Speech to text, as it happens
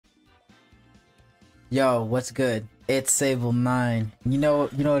Yo, what's good? It's Sable9. You know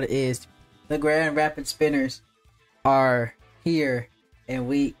what it is. The Grand Rapid Spinners are here in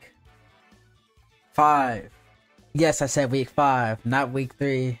week 5. Yes, I said week 5, not week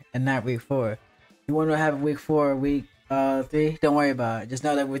 3 and not week 4. You want to have week 4 or week 3? Don't worry about it. Just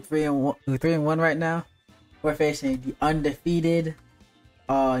know that we're 3-1 right now. We're facing the undefeated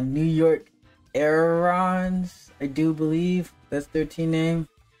New York Arons, I do believe. That's their team name.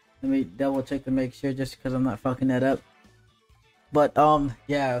 Let me double check to make sure, just because I'm not fucking that up. But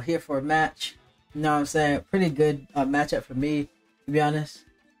yeah, here for a match. You know what I'm saying? Pretty good matchup for me, to be honest.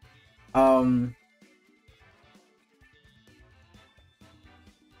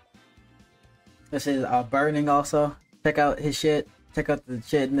 This is Burning also. Check out his shit. Check out the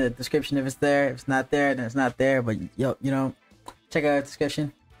shit in the description if it's there. If it's not there, then it's not there. But yo, check out the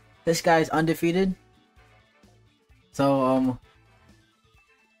description. This guy's undefeated. So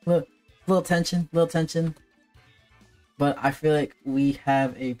little tension. But I feel like we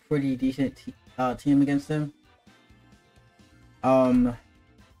have a pretty decent team against him. We're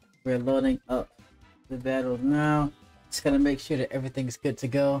loading up the battle now. Just gotta make sure that everything's good to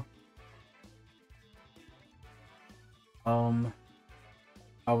go.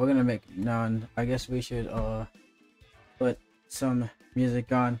 We're gonna make none. I guess we should put some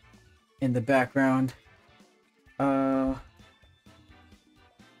music on in the background.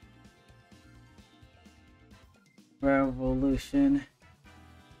 Revolution.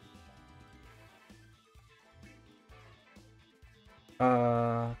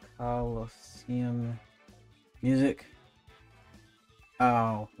 Coliseum music.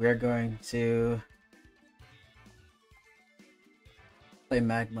 Oh, we're going to play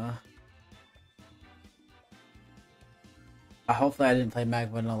Magma. Hopefully I didn't play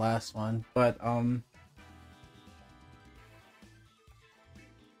Magma in the last one, but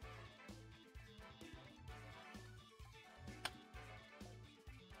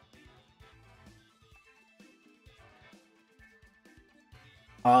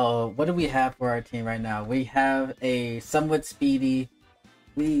what do we have for our team right now? We have a somewhat speedy.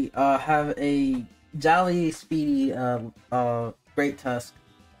 We have a jolly speedy Great Tusk,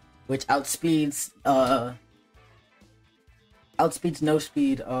 which outspeeds no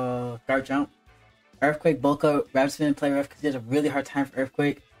speed Garchomp. Earthquake, bulk up, Rapid Spin, play rough because he has a really hard time for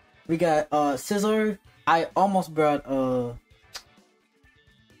Earthquake. We got Scizor. I almost brought Zoroark,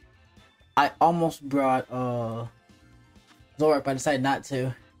 but I decided not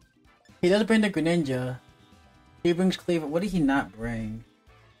to. He doesn't bring the Greninja. He brings Cleaver. What did he not bring?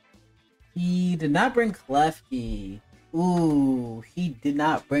 He did not bring Klefki. Ooh, he did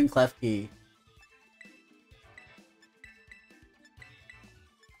not bring Klefki.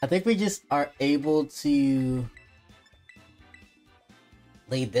 I think we just are able to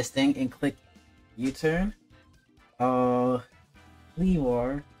lead this thing and click U-turn.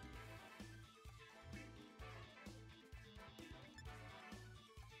 Leewar.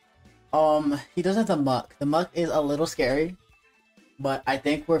 He does have the Muck. The Muck is a little scary, but I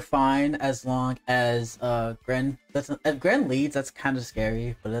think we're fine as long as Gren. If Gren leads, that's kind of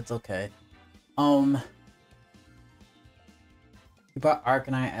scary, but that's okay. We brought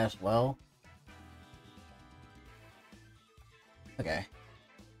Arcanine as well. Okay.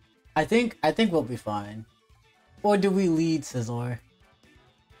 I think we'll be fine. Or do we lead Scizor?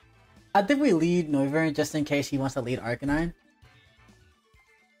 I think we lead Noivern just in case he wants to lead Arcanine.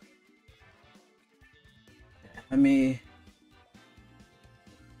 Let me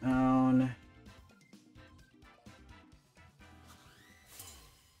down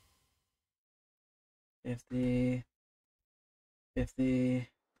 50.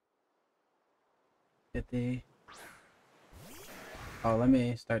 Oh, let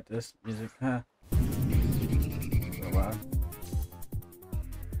me start this music. For a while.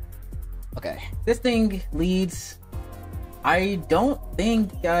 Okay, this thing leads. I don't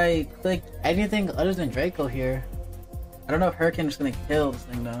think I clicked anything other than Draco here. I don't know if Hurricane is gonna kill this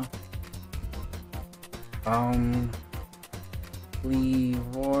thing though.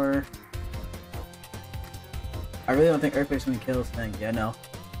 Leevor. I really don't think Earthquake's gonna kill this thing. Yeah, no.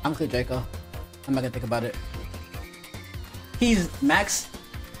 I'm click Draco. I'm not gonna think about it. He's max.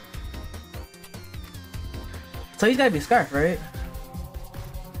 So he's gotta be Scarf, right?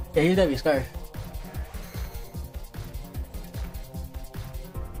 Yeah, he's gotta be Scarf.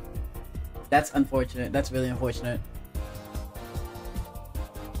 That's unfortunate. That's really unfortunate.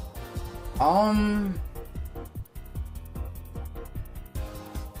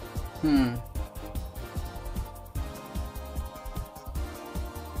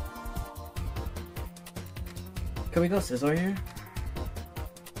 Can we go Scizor here?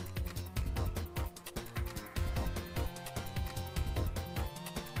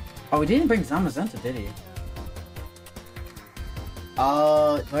 Oh, we didn't bring Zamazenta, did he? Do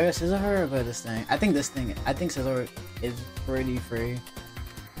I go Scizor or go this thing? I think Scizor is pretty free.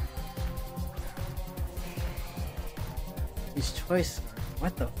 He's Choice Scar.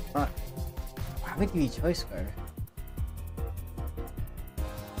 What the fuck? Why would you need Choice Scar?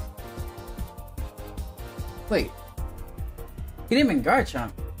 Wait. He didn't even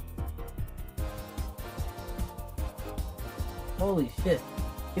Garchomp. Holy shit.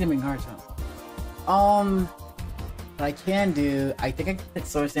 He didn't even Garchomp. What I can do, I think I can click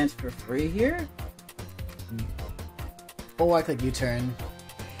Swords Dance for free here. Or I click U-turn.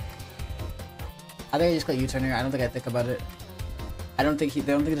 I think I just click U-turn here. I don't think I think about it. They don't think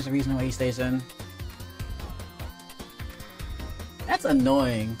there's a reason why he stays in. That's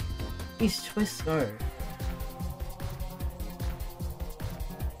annoying. He's Choice Scar.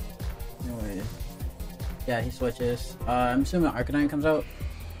 Anyways. Yeah, he switches. I'm assuming Arcanine comes out.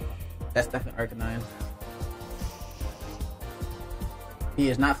 That's definitely Arcanine. He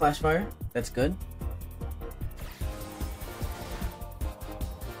is not Flash Fire. That's good.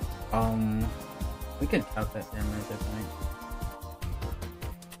 We could count that damage, I think.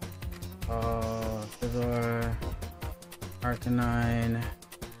 Scizor, Arcanine.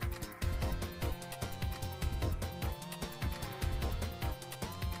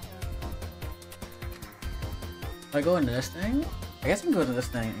 If I go into this thing, I guess I can go to this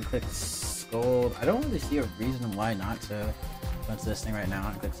thing and click Scold. I don't really see a reason why not to go into this thing right now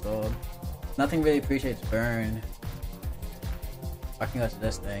and click Scold. Nothing really appreciates Burn. I can go to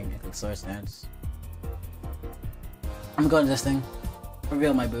this thing and click Swords Dance. I'm going to this thing.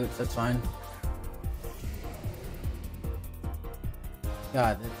 Reveal my boots, that's fine.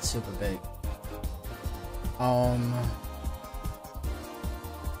 God, it's super big.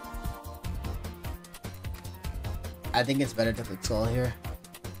 I think it's better to click Soul here.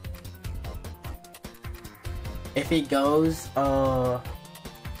 If he goes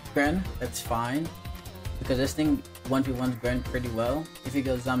Gren, that's fine. Because this thing 1v1's Gren pretty well. If he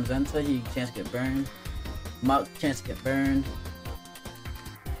goes Zamazenta, he chance to get burned. Muck, chance to get burned.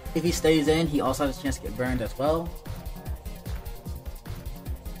 If he stays in, he also has a chance to get burned as well.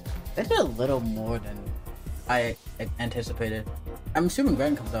 That's a little more than I anticipated. I'm assuming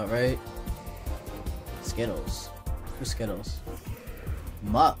Gren comes out, right? Skittles. Who's Skittles?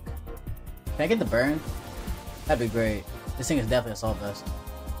 Muck. Can I get the burn? That'd be great. This thing is definitely Assault Vest.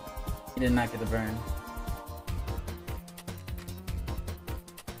 He did not get the burn.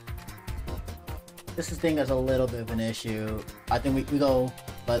 This thing is a little bit of an issue. I think we go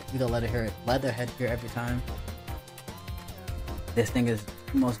Leatherhead here every time. This thing is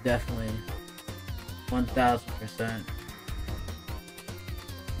most definitely 1000%.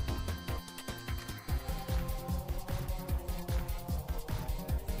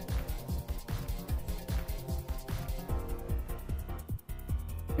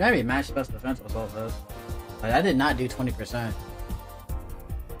 You might be match special defense with Assault Vest. Like, I did not do 20%.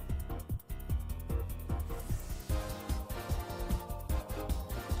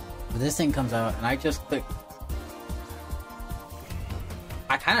 But this thing comes out and I just click.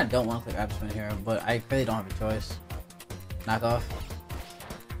 I kind of don't want to click Absman here, but I really don't have a choice. Knock off.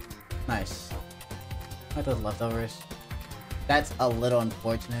 Nice. Like those leftovers. That's a little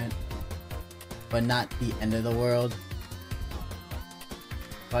unfortunate, but not the end of the world.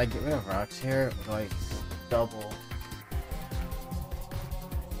 Do I get rid of rocks here, or do I double?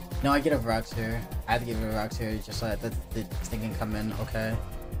 No, I get rid of rocks here. I have to get rid of rocks here just so that this thing can come in, okay.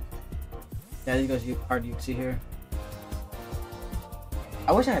 Yeah, he goes hard Uxie here.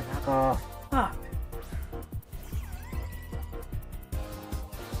 I wish I had knock off. Fuck.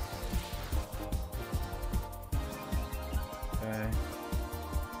 Okay.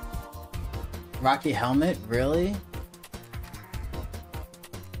 Rocky Helmet? Really?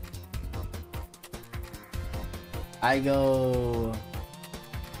 Can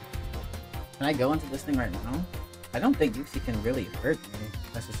I go into this thing right now? I don't think Uxie can really hurt me,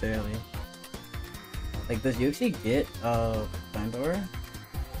 necessarily. Like, does Uxie get, Pandora?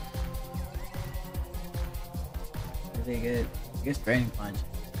 Does he gets Draining Punch.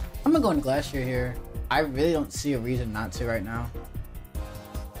 I'm gonna go into Glacier here. I really don't see a reason not to right now.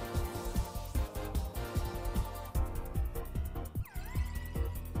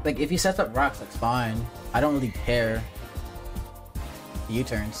 Like, if he sets up rocks, that's fine. I don't really care.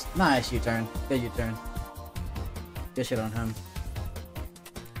 U-turns. Nice U-turn. Good U-turn. Good shit on him.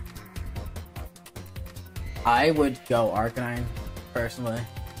 I would go Arcanine, personally.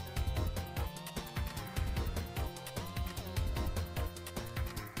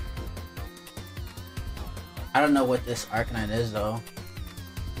 I don't know what this Arcanine is, though.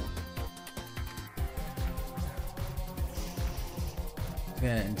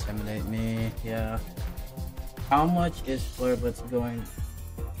 gonna intimidate me, yeah. How much is Flare Blitz going...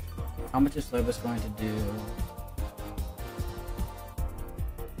 How much is Flare Blitz going to do?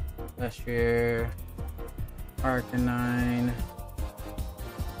 Last year... Arcanine...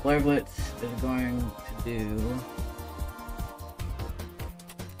 Flare Blitz is going to do...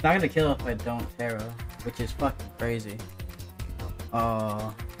 It's not gonna kill if I don't Terra, which is fucking crazy.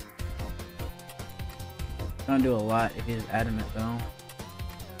 Gonna do a lot if he's adamant though.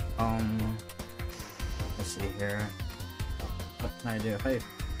 Let's see here. What can I do? If I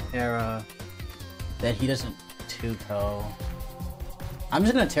Terra, then he doesn't 2-Ko. I'm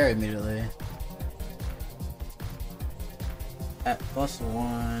just gonna Terra immediately. At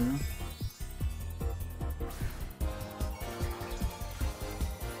 +1.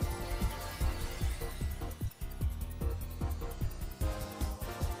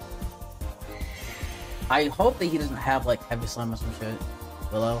 I hope that he doesn't have like heavy slime or some shit.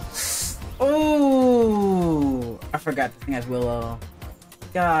 Willow. Oh, I forgot the thing has Willow.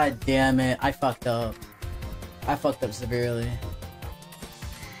 God damn it! I fucked up. I fucked up severely.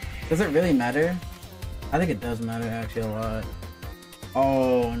 Does it really matter? I think it does matter actually a lot.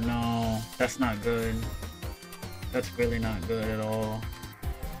 Oh no, that's not good. That's really not good at all.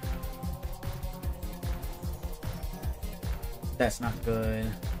 That's not good.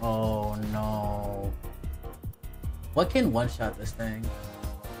 Oh no. What can one-shot this thing?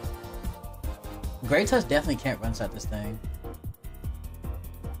 Great Touch definitely can't one-shot this thing.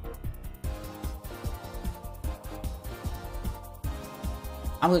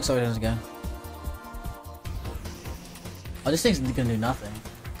 I'm gonna explode him again. Oh, this thing's gonna do nothing.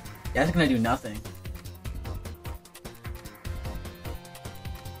 Yeah, it's gonna do nothing.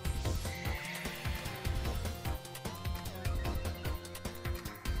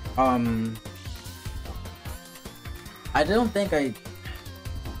 I don't think I...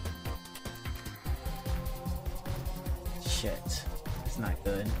 Shit. It's not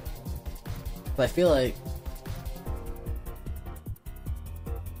good. But I feel like...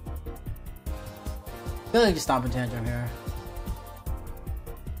 just stomping tantrum here.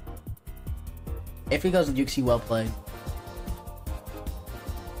 If he goes with Yuxi, well played.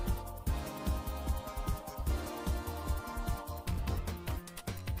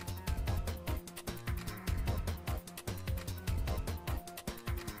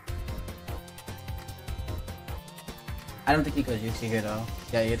 I don't think he goes Yuxi here though.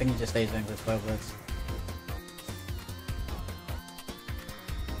 Yeah, you think he just stays in with Flare Blitz.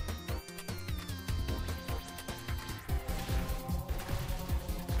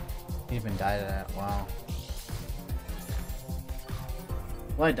 He even died of that, wow.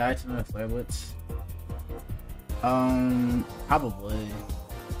 Will I die to another Flare Blitz? Probably.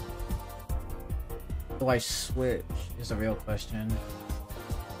 Do I switch is a real question.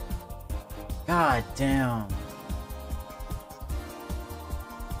 God damn.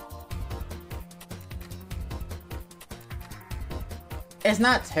 It's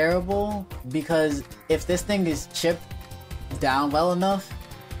not terrible, because if this thing is chipped down well enough,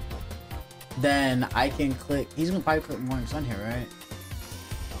 then I can click... He's gonna probably put Morning Sun here, right?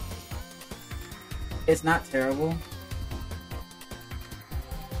 It's not terrible.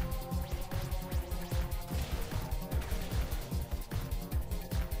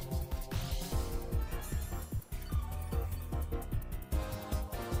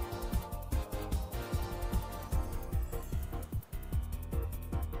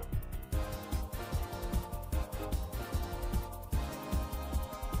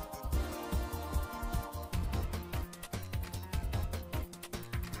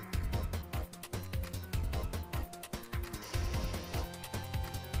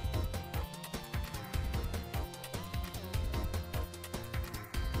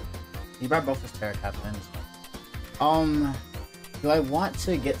 He brought both his Terra Captains. Do I want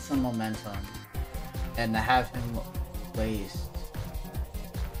to get some momentum and have him waste?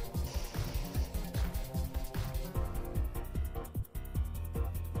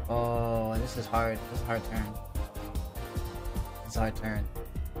 Oh, this is hard. This is a hard turn. It's a hard turn.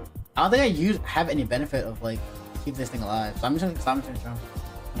 I don't think I have any benefit of like keep this thing alive, so I'm just gonna stop him.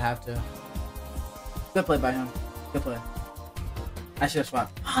 I have to. Good play by him. Good play. I should have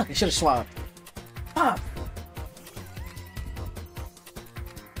swapped. Fuck, I should have swapped. Fuck.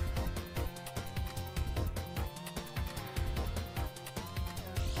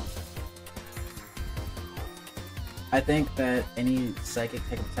 I think that any psychic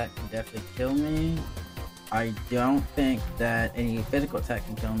type attack can definitely kill me. I don't think that any physical attack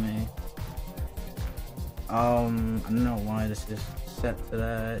can kill me. I don't know why this is set to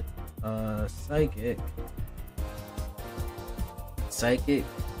that. Psychic. Psychic.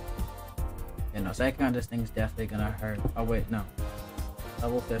 You know, Psychic on this thing's definitely gonna hurt. Oh wait, no.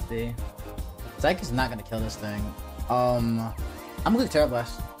 Level 50. Psychic is not gonna kill this thing. I'm gonna click Terra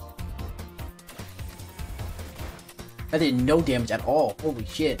Blast. That did no damage at all. Holy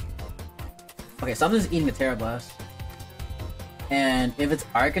shit. Okay, something's eating the Terra Blast. And if it's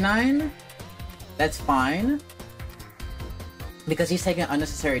Arcanine, that's fine. Because he's taking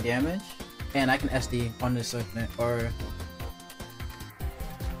unnecessary damage. And I can SD on this Sword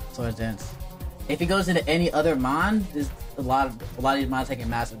Dance. If he goes into any other Mon, there's a lot of these Mons taking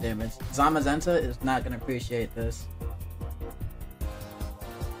massive damage. Zamazenta is not gonna appreciate this.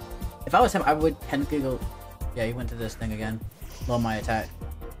 If I was him, I would technically go. Yeah, he went to this thing again. Low my attack.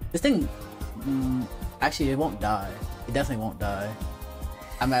 This thing, actually, it won't die. It definitely won't die.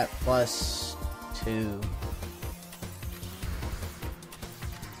 I'm at +2.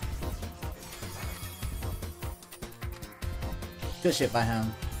 Good shit by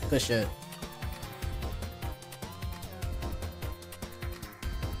him. Good shit.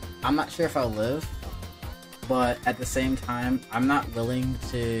 I'm not sure if I'll live, but at the same time, I'm not willing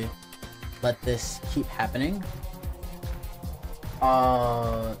to let this keep happening.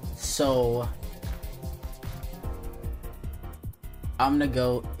 So I'm gonna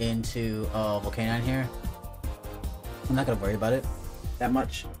go into Volcanine here. I'm not gonna worry about it that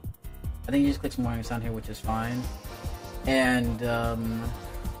much. I think you just click some warning sound here, which is fine. And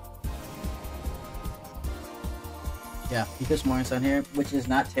yeah, you click some warning sound here, which is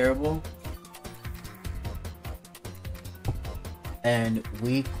not terrible. And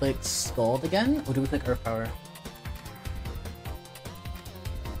we click Scald again, or do we click Earth Power?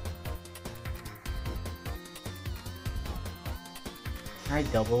 Can I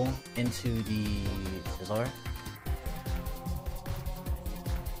double into the Scizor?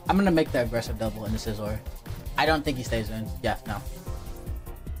 I'm gonna make the aggressive double into Scizor. I don't think he stays in. Yeah, no.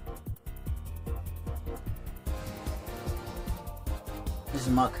 This is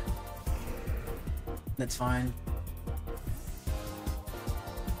Muck. That's fine.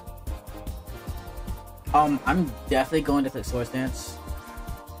 I'm definitely going to click Sword Dance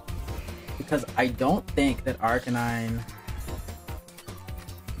because I don't think that Arcanine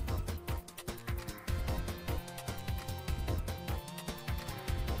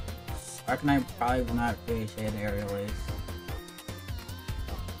probably will not appreciate Aerial Ace.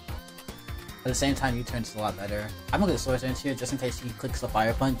 At the same time, U-Turn is a lot better. I'm gonna get Sword Dance here just in case he clicks the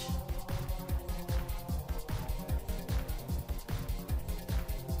Fire Punch.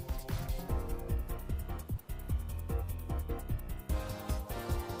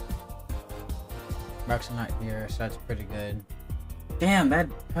 Rocks are not here, so that's pretty good. Damn, that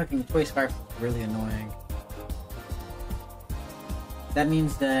fucking Choice Scarf is really annoying. That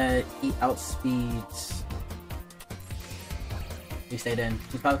means that he outspeeds. He stayed in.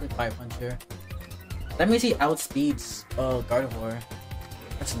 He's probably like Fire Punch here. That means he outspeeds Gardevoir.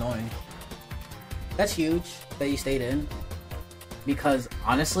 That's annoying. That's huge that he stayed in. Because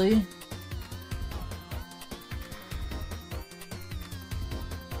honestly,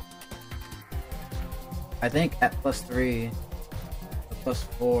 I think at +3 or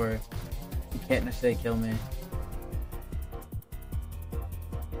 +4, he can't necessarily kill me.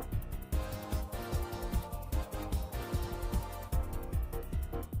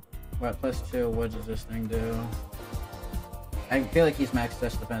 We're at +2, what does this thing do? I feel like he's max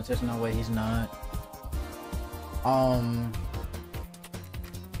test defense, there's no way he's not.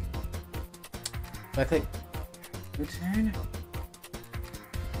 So I click return.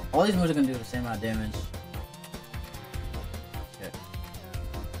 All these moves are gonna do the same amount of damage. Shit.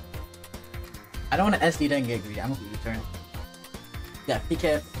 I don't want to SD then get greedy. I'm gonna return. Yeah, he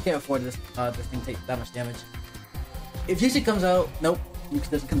can't afford this thing to take that much damage. If GC comes out, nope, Yuki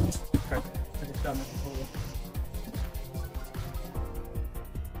doesn't come out. Perfect. I just got my controller.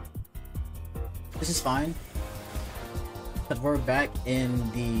 This is fine. But we're back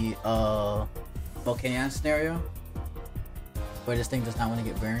in the Volcanion scenario where this thing does not want to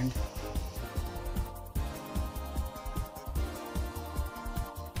get burned.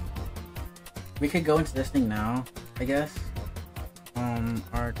 We could go into this thing now, I guess.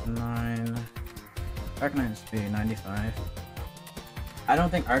 Arcanine is speed 95. I don't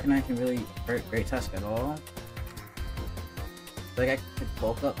think Arcanine can really hurt Great Tusk at all. Like I could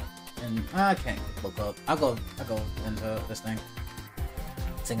bulk up, and I can't bulk up. I'll go into this thing.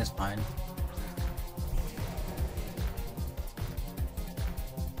 This thing is fine.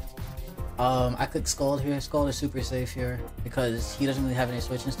 I click Scald here. Scald is super safe here because he doesn't really have any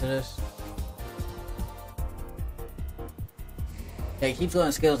switches to this. Yeah, he keeps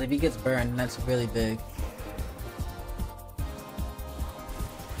going skills. If he gets burned, that's really big.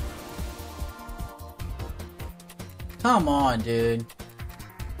 Come on, dude.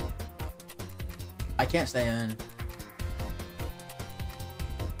 I can't stay in.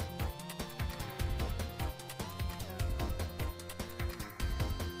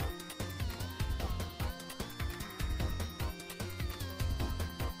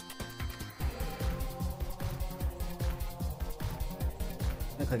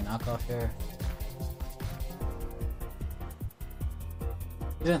 I'm gonna click knockoff here.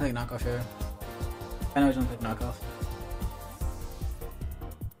 He's gonna click knockoff here. I know he's gonna click knockoff.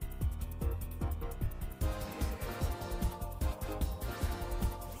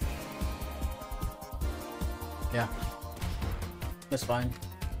 Yeah. That's fine.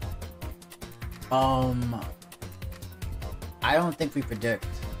 I don't think we predict.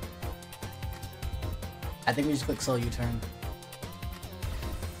 I think we just click slow U-turn.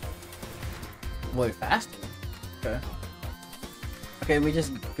 Wait, faster? Okay. Okay, we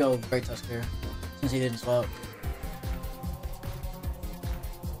just go Great Tusk here, since he didn't swap.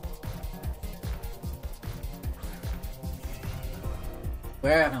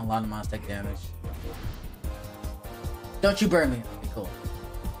 We're having a lot of monster damage. Don't you burn me. Okay, cool.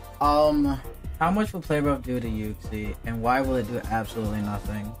 How much will Play Rough do to Yuxi, and why will it do absolutely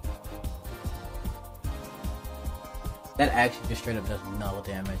nothing? That actually just straight up does no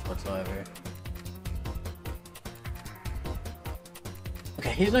damage whatsoever.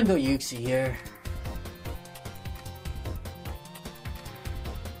 Okay, he's gonna go Yuxi here.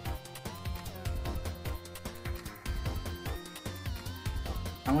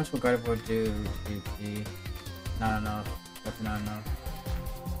 How much will Gardevoir do to Yuxi? Not enough. Definitely not enough.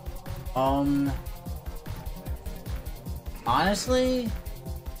 Honestly,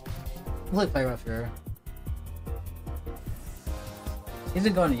 we'll play rough here. He's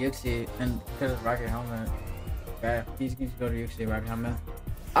gonna go into Yuxi and because of Rocket Helmet. Okay, he's gonna go to Yuxi Rocket Helmet.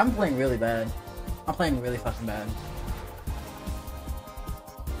 I'm playing really bad. I'm playing really fucking bad.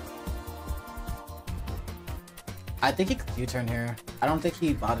 I think he could U-turn here. I don't think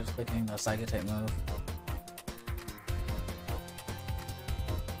he bothers clicking a Psychic type move.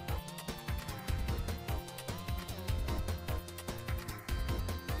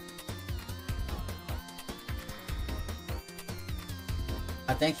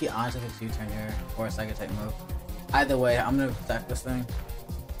 I think he honestly hits U-turn here or a Psychic type move. Either way, I'm gonna attack this thing.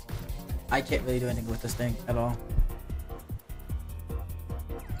 I can't really do anything with this thing at all.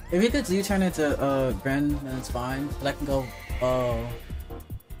 If he gets U-turn into Gren, then it's fine. But I can go.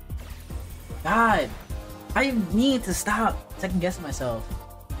 God, I need to stop second guessing myself.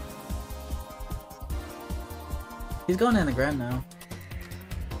 He's going into Gren now.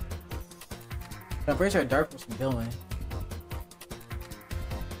 But I'm pretty sure Dark Pulse can kill me.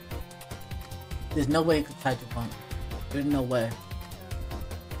 There's no way he could Type Pump. There's no way.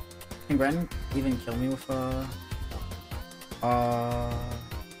 Can Gren even kill me with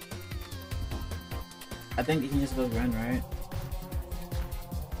I think he can just go Gren, right?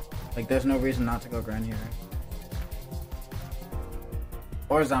 Like, there's no reason not to go Gren here.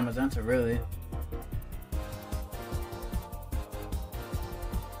 Or Zamazenta, really.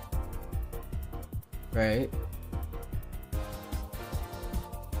 Right.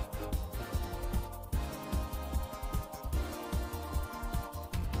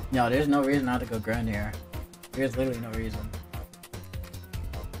 No, there's no reason not to go Gren here. There's literally no reason.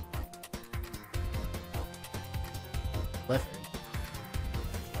 Clifford.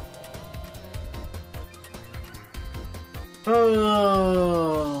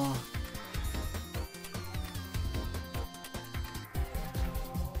 Oh.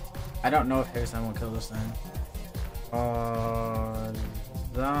 I don't know if Harrison will kill this thing.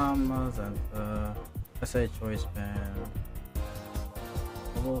 Zamazenta. I say choice band.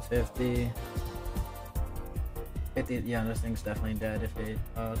 Level 50. 50, yeah, this thing's definitely dead if it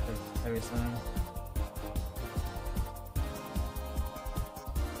clicks everything.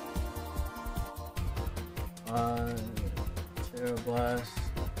 Terra Blast.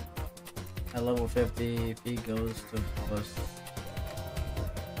 At level 50, if he goes to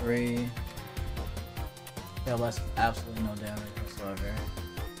 +3. Terra Blast is absolutely no damage whatsoever.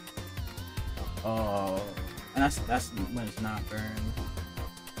 Oh, and that's when it's not burned.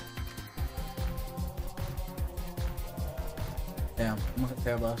 Damn, I'm gonna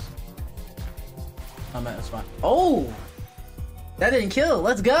Terra Blast. Combat, that's fine. Oh! That didn't kill!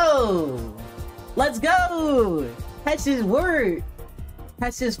 Let's go! Let's go! Catch his word!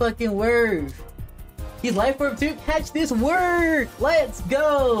 Catch his fucking word! He's Life Orb too? Catch this word! Let's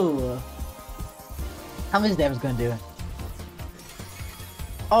go! How much damage is gonna do?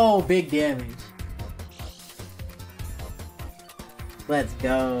 Oh, big damage. Let's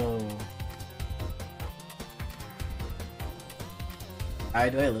go.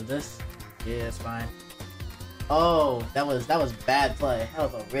 Alright, do I live this? Yeah, it's fine. Oh, that was bad play.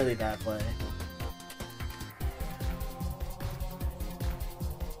 That was a really bad play.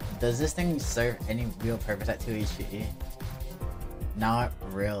 Does this thing serve any real purpose at 2 HP? Not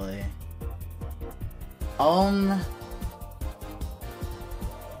really. I'm gonna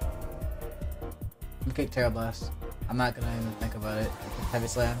kick Terra Blast. I'm not gonna even think about it. Heavy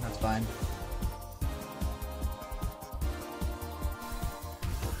Slam, that's fine.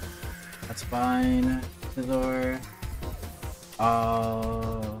 That's fine. Scizor.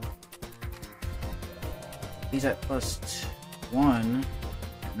 He's at +1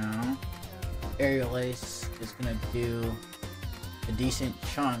 right now. Aerial Ace is gonna do a decent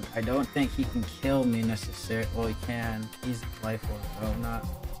chunk. I don't think he can kill me necessarily. Well, he can. He's lifeless, so not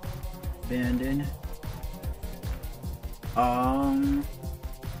abandoned. I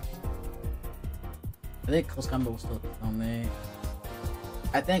think close combo will still kill me.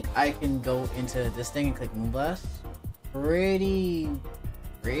 I think I can go into this thing and click Moonblast pretty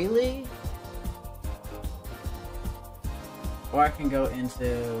freely. Or I can go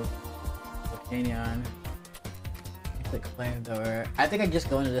into Volcanion and click Flamethrower. I think I just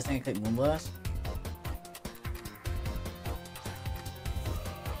go into this thing and click Moonblast.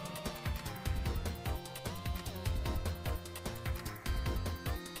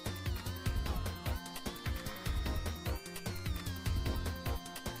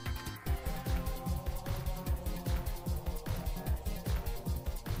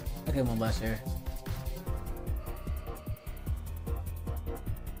 Okay, Moonblast here.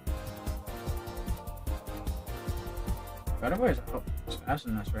 Gardevoir is faster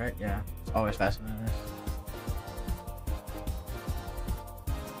than us, right? Yeah, it's always faster than this.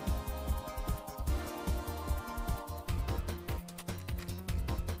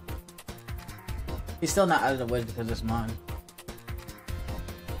 He's still not out of the woods because it's Mon.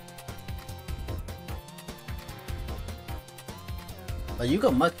 But you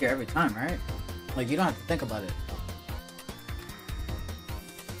go Muck here every time, right? Like, you don't have to think about it.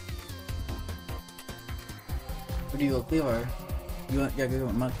 Or do you go Cleaver? You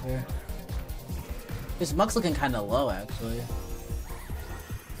go Muck here. This Muck's looking kind of low, actually.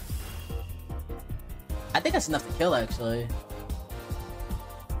 I think that's enough to kill, actually.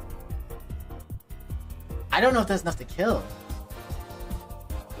 I don't know if that's enough to kill.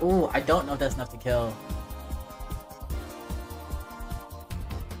 Ooh, I don't know if that's enough to kill.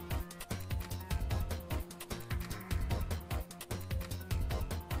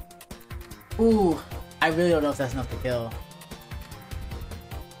 Ooh, I really don't know if that's enough to kill.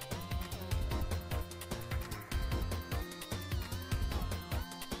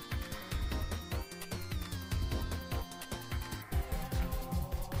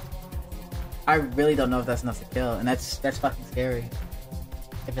 I really don't know if that's enough to kill, and that's fucking scary.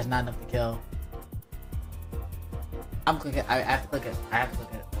 If it's not enough to kill. I'm clicking. I have to click it. I have to click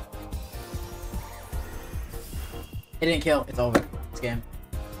it. It didn't kill. It's over. It's game.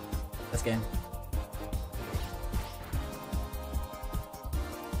 That's game.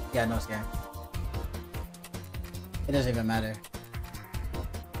 Yeah, no, it's game. It doesn't even matter.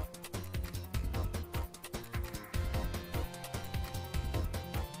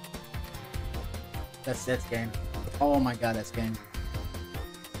 That's game. Oh my god, that's game.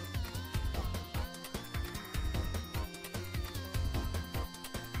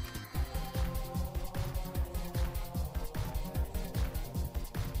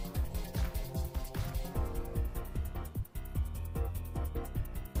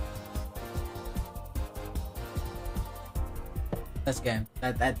 That's game.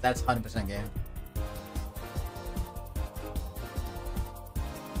 That's 100% game.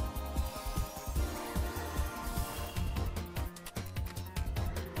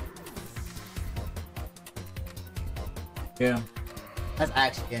 Yeah. That's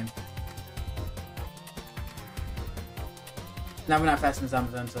actually game. Now we're not faster than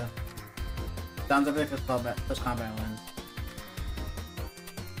Zamazenta. Zamazenta plus combat wins.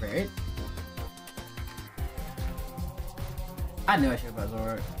 Great. I knew I should have brought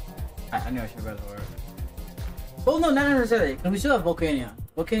Zoroark. I knew I should have brought Zoroark. Well, no, not necessarily, because we still have Volcanion.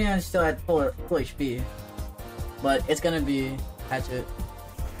 Volcanion is still at full HP. But it's gonna be Hatchet.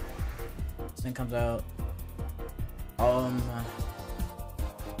 This thing comes out.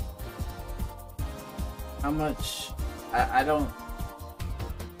 How much? I don't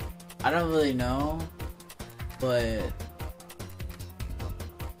really know, but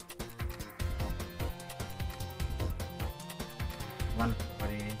 $140.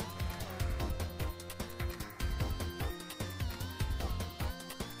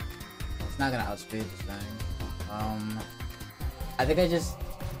 It's not gonna outspeed this thing. I think I just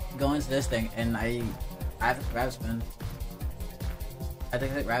go into this thing and I have to grab spin. I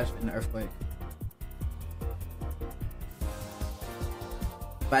think I hit grab spin earthquake.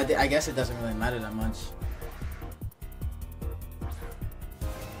 But I guess it doesn't really matter that much.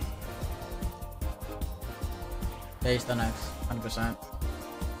 Yeah, he's done X, 100%.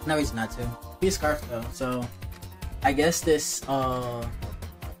 No, he's not too. He's Scarf though, so I guess this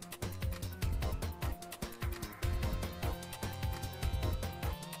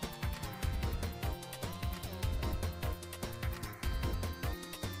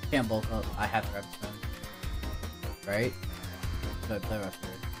can't bulk up. I have to rapid spin. Right? So I play rough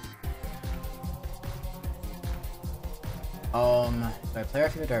here. Do I play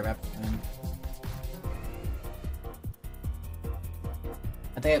rough here or do I rapid spin?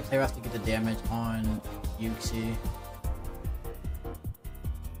 I think I play rough to get the damage on Yuxi.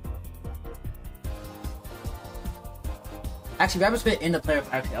 Actually, rapid spin in the play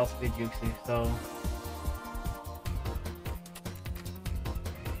rough actually outspeed Yuxi, so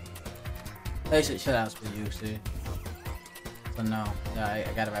I should outspeed Yuxi. So no, yeah,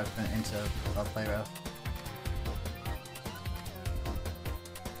 I gotta rapid spin into a play rough.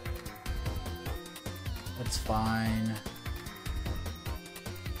 It's fine.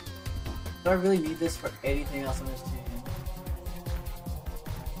 Do I really need this for anything else on this team?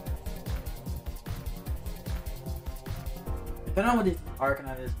 Depending on what the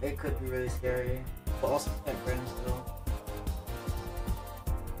Arcanine is, it could be really scary. But also protect Brandon still.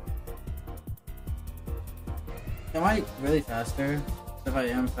 Am I really faster? If I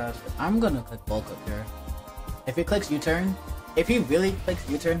am faster, I'm gonna click bulk up here. If he clicks U-turn, if he really clicks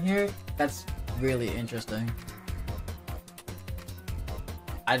U-turn here, that's really interesting.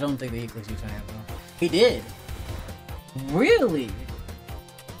 I don't think that he clicks U-turn here though. He did! Really?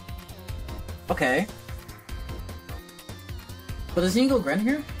 Okay. But does he go Gren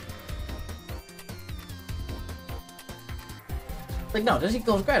here? Like, no, does he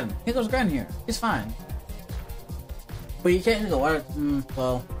go Gren? He goes Gren here. He's fine. But you can't go water.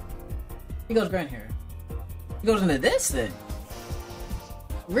 Well, he goes Gren here. He goes into this thing.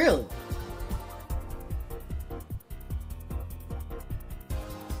 Really?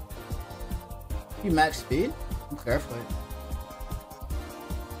 You max speed? I'm careful.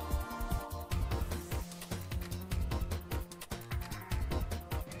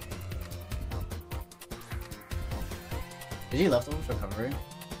 Did you leftovers recovery?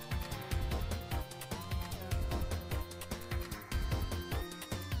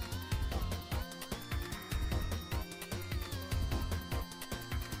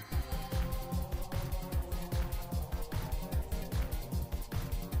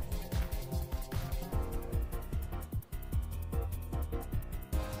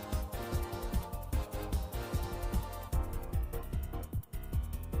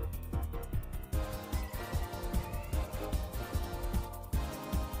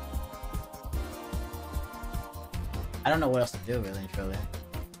 I don't know what else to do, really and truly.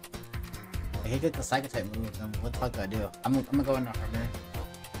 Like, he did the Psychic type move, and what the fuck do I do? I'm gonna go into Harder.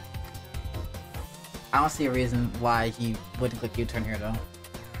 I don't see a reason why he wouldn't click U-turn here, though.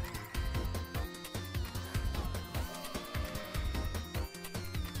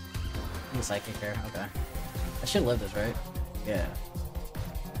 The Psychic here, okay. I should live this, right? Yeah.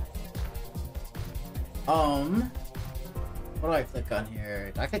 What do I click on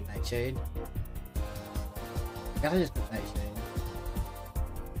here? Do I click Nightshade? I gotta just click Nightshade.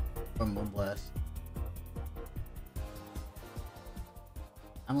 Or Moonblast.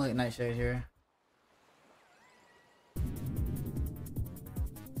 I'm gonna click Nightshade here.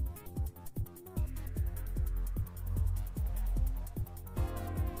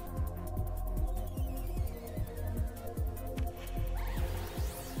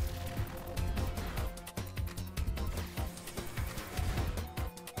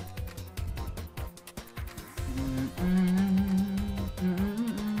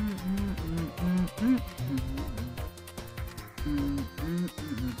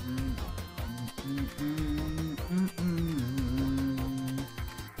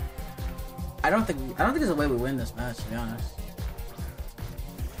 I don't think there's a way we win this match, to be honest.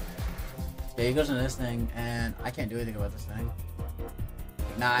 Yeah, he goes into this thing, and I can't do anything about this thing.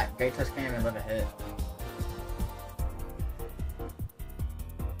 Nah, Great Touch can't even let it hit.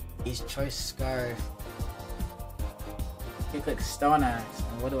 He's Choice Scarf. He clicks Stone Axe,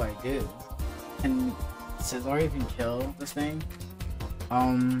 and what do I do? Can Scizor even kill this thing?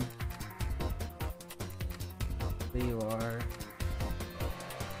 There you are.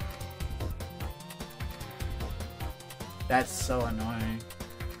 That's so annoying.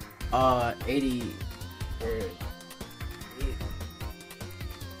 80.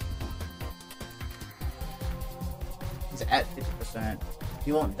 It's at 50%.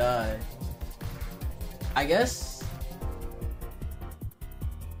 You won't die. I guess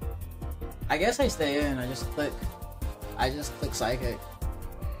I stay in. I just click psychic.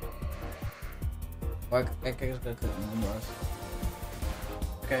 Or I just go click one boss.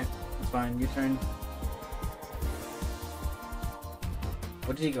 Okay, it's fine. You turn.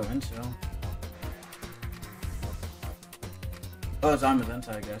 What did he go into? Oh, it's on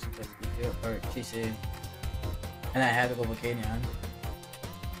Magenta, I guess. It's or TC. And I had to go with Canyon.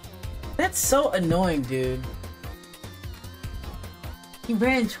 That's so annoying, dude. He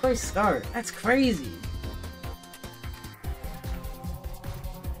ran Choice Scarf. That's crazy.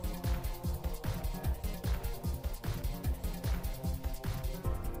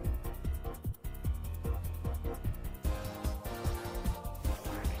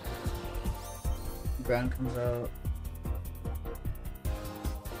 Ground comes out.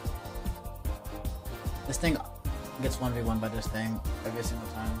 This thing gets 1v1 by this thing every single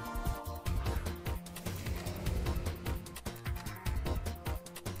time.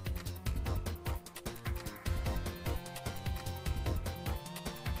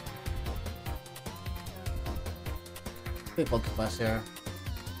 Quick focus blast here.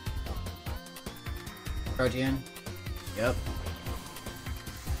 Protean. Yep.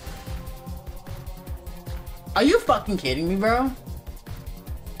 Are you fucking kidding me, bro?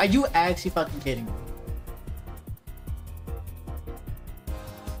 Are you actually fucking kidding me?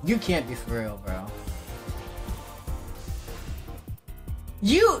 You can't be for real, bro.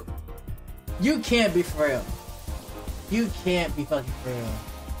 You can't be for real. You can't be fucking for real.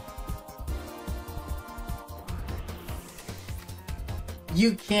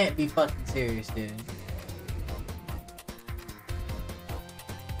 You can't be fucking serious, dude.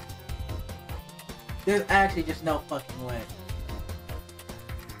 There's actually just no fucking way.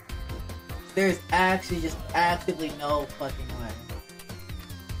 There's actually just actively no fucking way.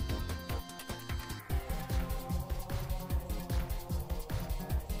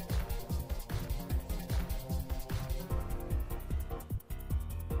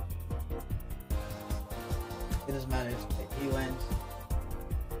 It doesn't matter. He wins.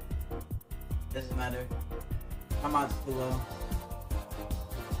 Doesn't matter. My mod's too low.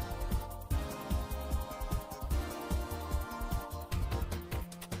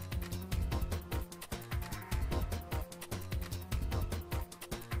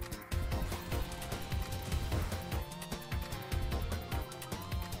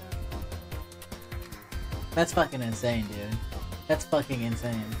 That's fucking insane, dude. That's fucking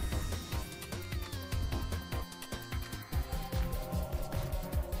insane.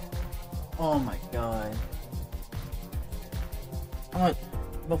 Oh my god.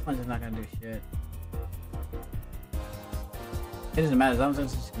 Both ones is not gonna do shit. It doesn't matter, as long as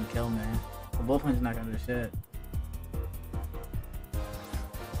it's just gonna kill me. But both ones is not gonna do shit.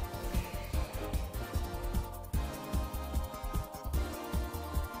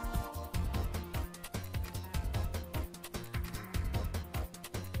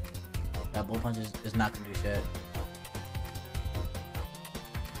 Yeah, bull punch is not gonna do shit.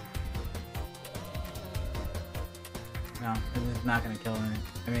 No, it's not gonna kill me.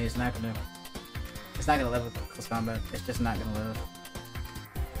 I mean, it's not gonna live with close combat. It's just not gonna live.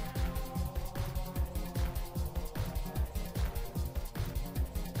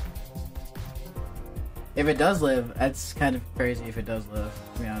 If it does live, that's kind of crazy if it does live,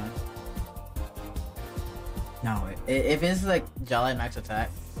 to be honest. No, if it's like Jolly max attack.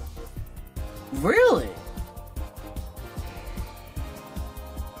 Really?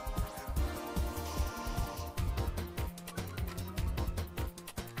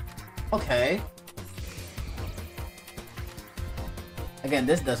 Okay. Again,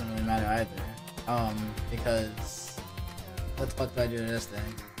 this doesn't really matter either. Because what the fuck do I do to this thing?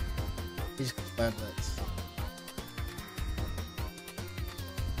 He just fire blitz.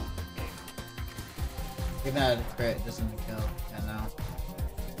 Even out of crit, it doesn't kill. Yeah, no.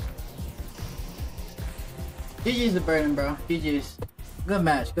 GG's the burden, bro. GG's. Good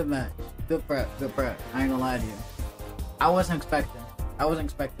match, good match. Good prep, good prep. I ain't gonna lie to you. I wasn't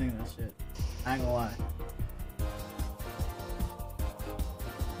expecting this shit. I ain't gonna lie.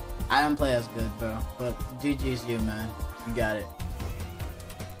 I didn't play as good, bro. But GG's you, man. You got it.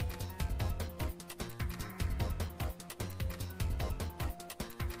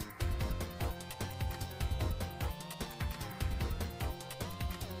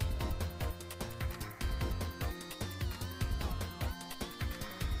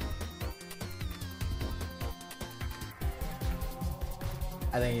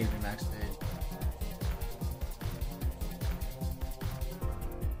 I think he'd be max speed.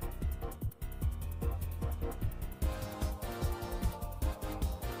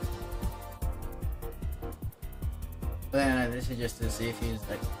 But then this is just to see if he's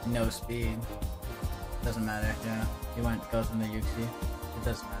like no speed. Doesn't matter, yeah. He goes from the Yuxi. It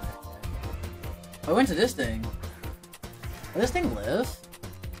doesn't matter. I went to this thing. Will this thing live?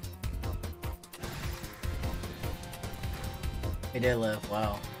 It did live,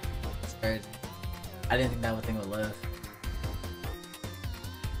 wow. That's crazy. I didn't think that thing would live.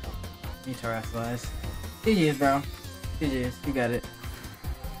 You terrestrialize. GG's, bro. GG's, you got it.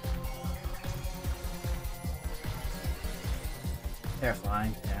 They're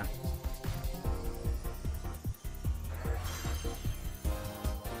flying, yeah.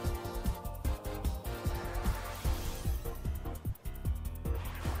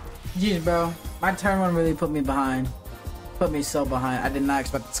 Jeez, bro. My turn one really put me behind. Put me so behind. I did not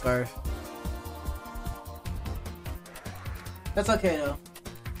expect the scarf. That's okay, though.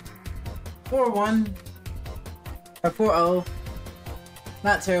 4-1. Or 4-0.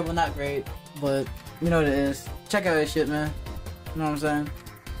 Not terrible, not great. But, you know what it is. Check out this shit, man. You know what I'm saying?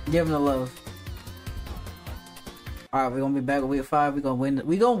 Give him the love. Alright, we're gonna be back with week 5. We're gonna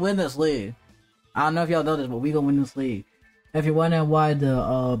win this league. I don't know if y'all know this, but we're gonna win this league. If you're wondering why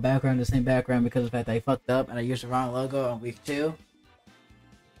the background is the same background, because of the fact that I fucked up and I used the wrong logo on week 2.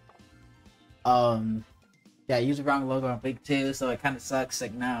 Yeah, I used the wrong logo on week 2, so it kind of sucks.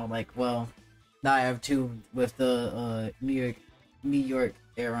 Like now, well, now I have 2 with the New York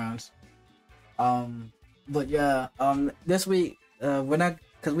Arons. But yeah, this week we're not,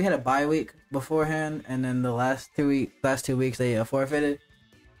 because we had a bye week beforehand, and then the last 2 weeks they forfeited.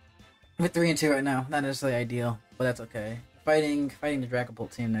 We're 3-2 right now. Not necessarily ideal, but that's okay. Fighting the Dragon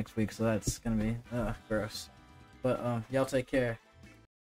Bolt team next week, so that's gonna be gross. But y'all take care.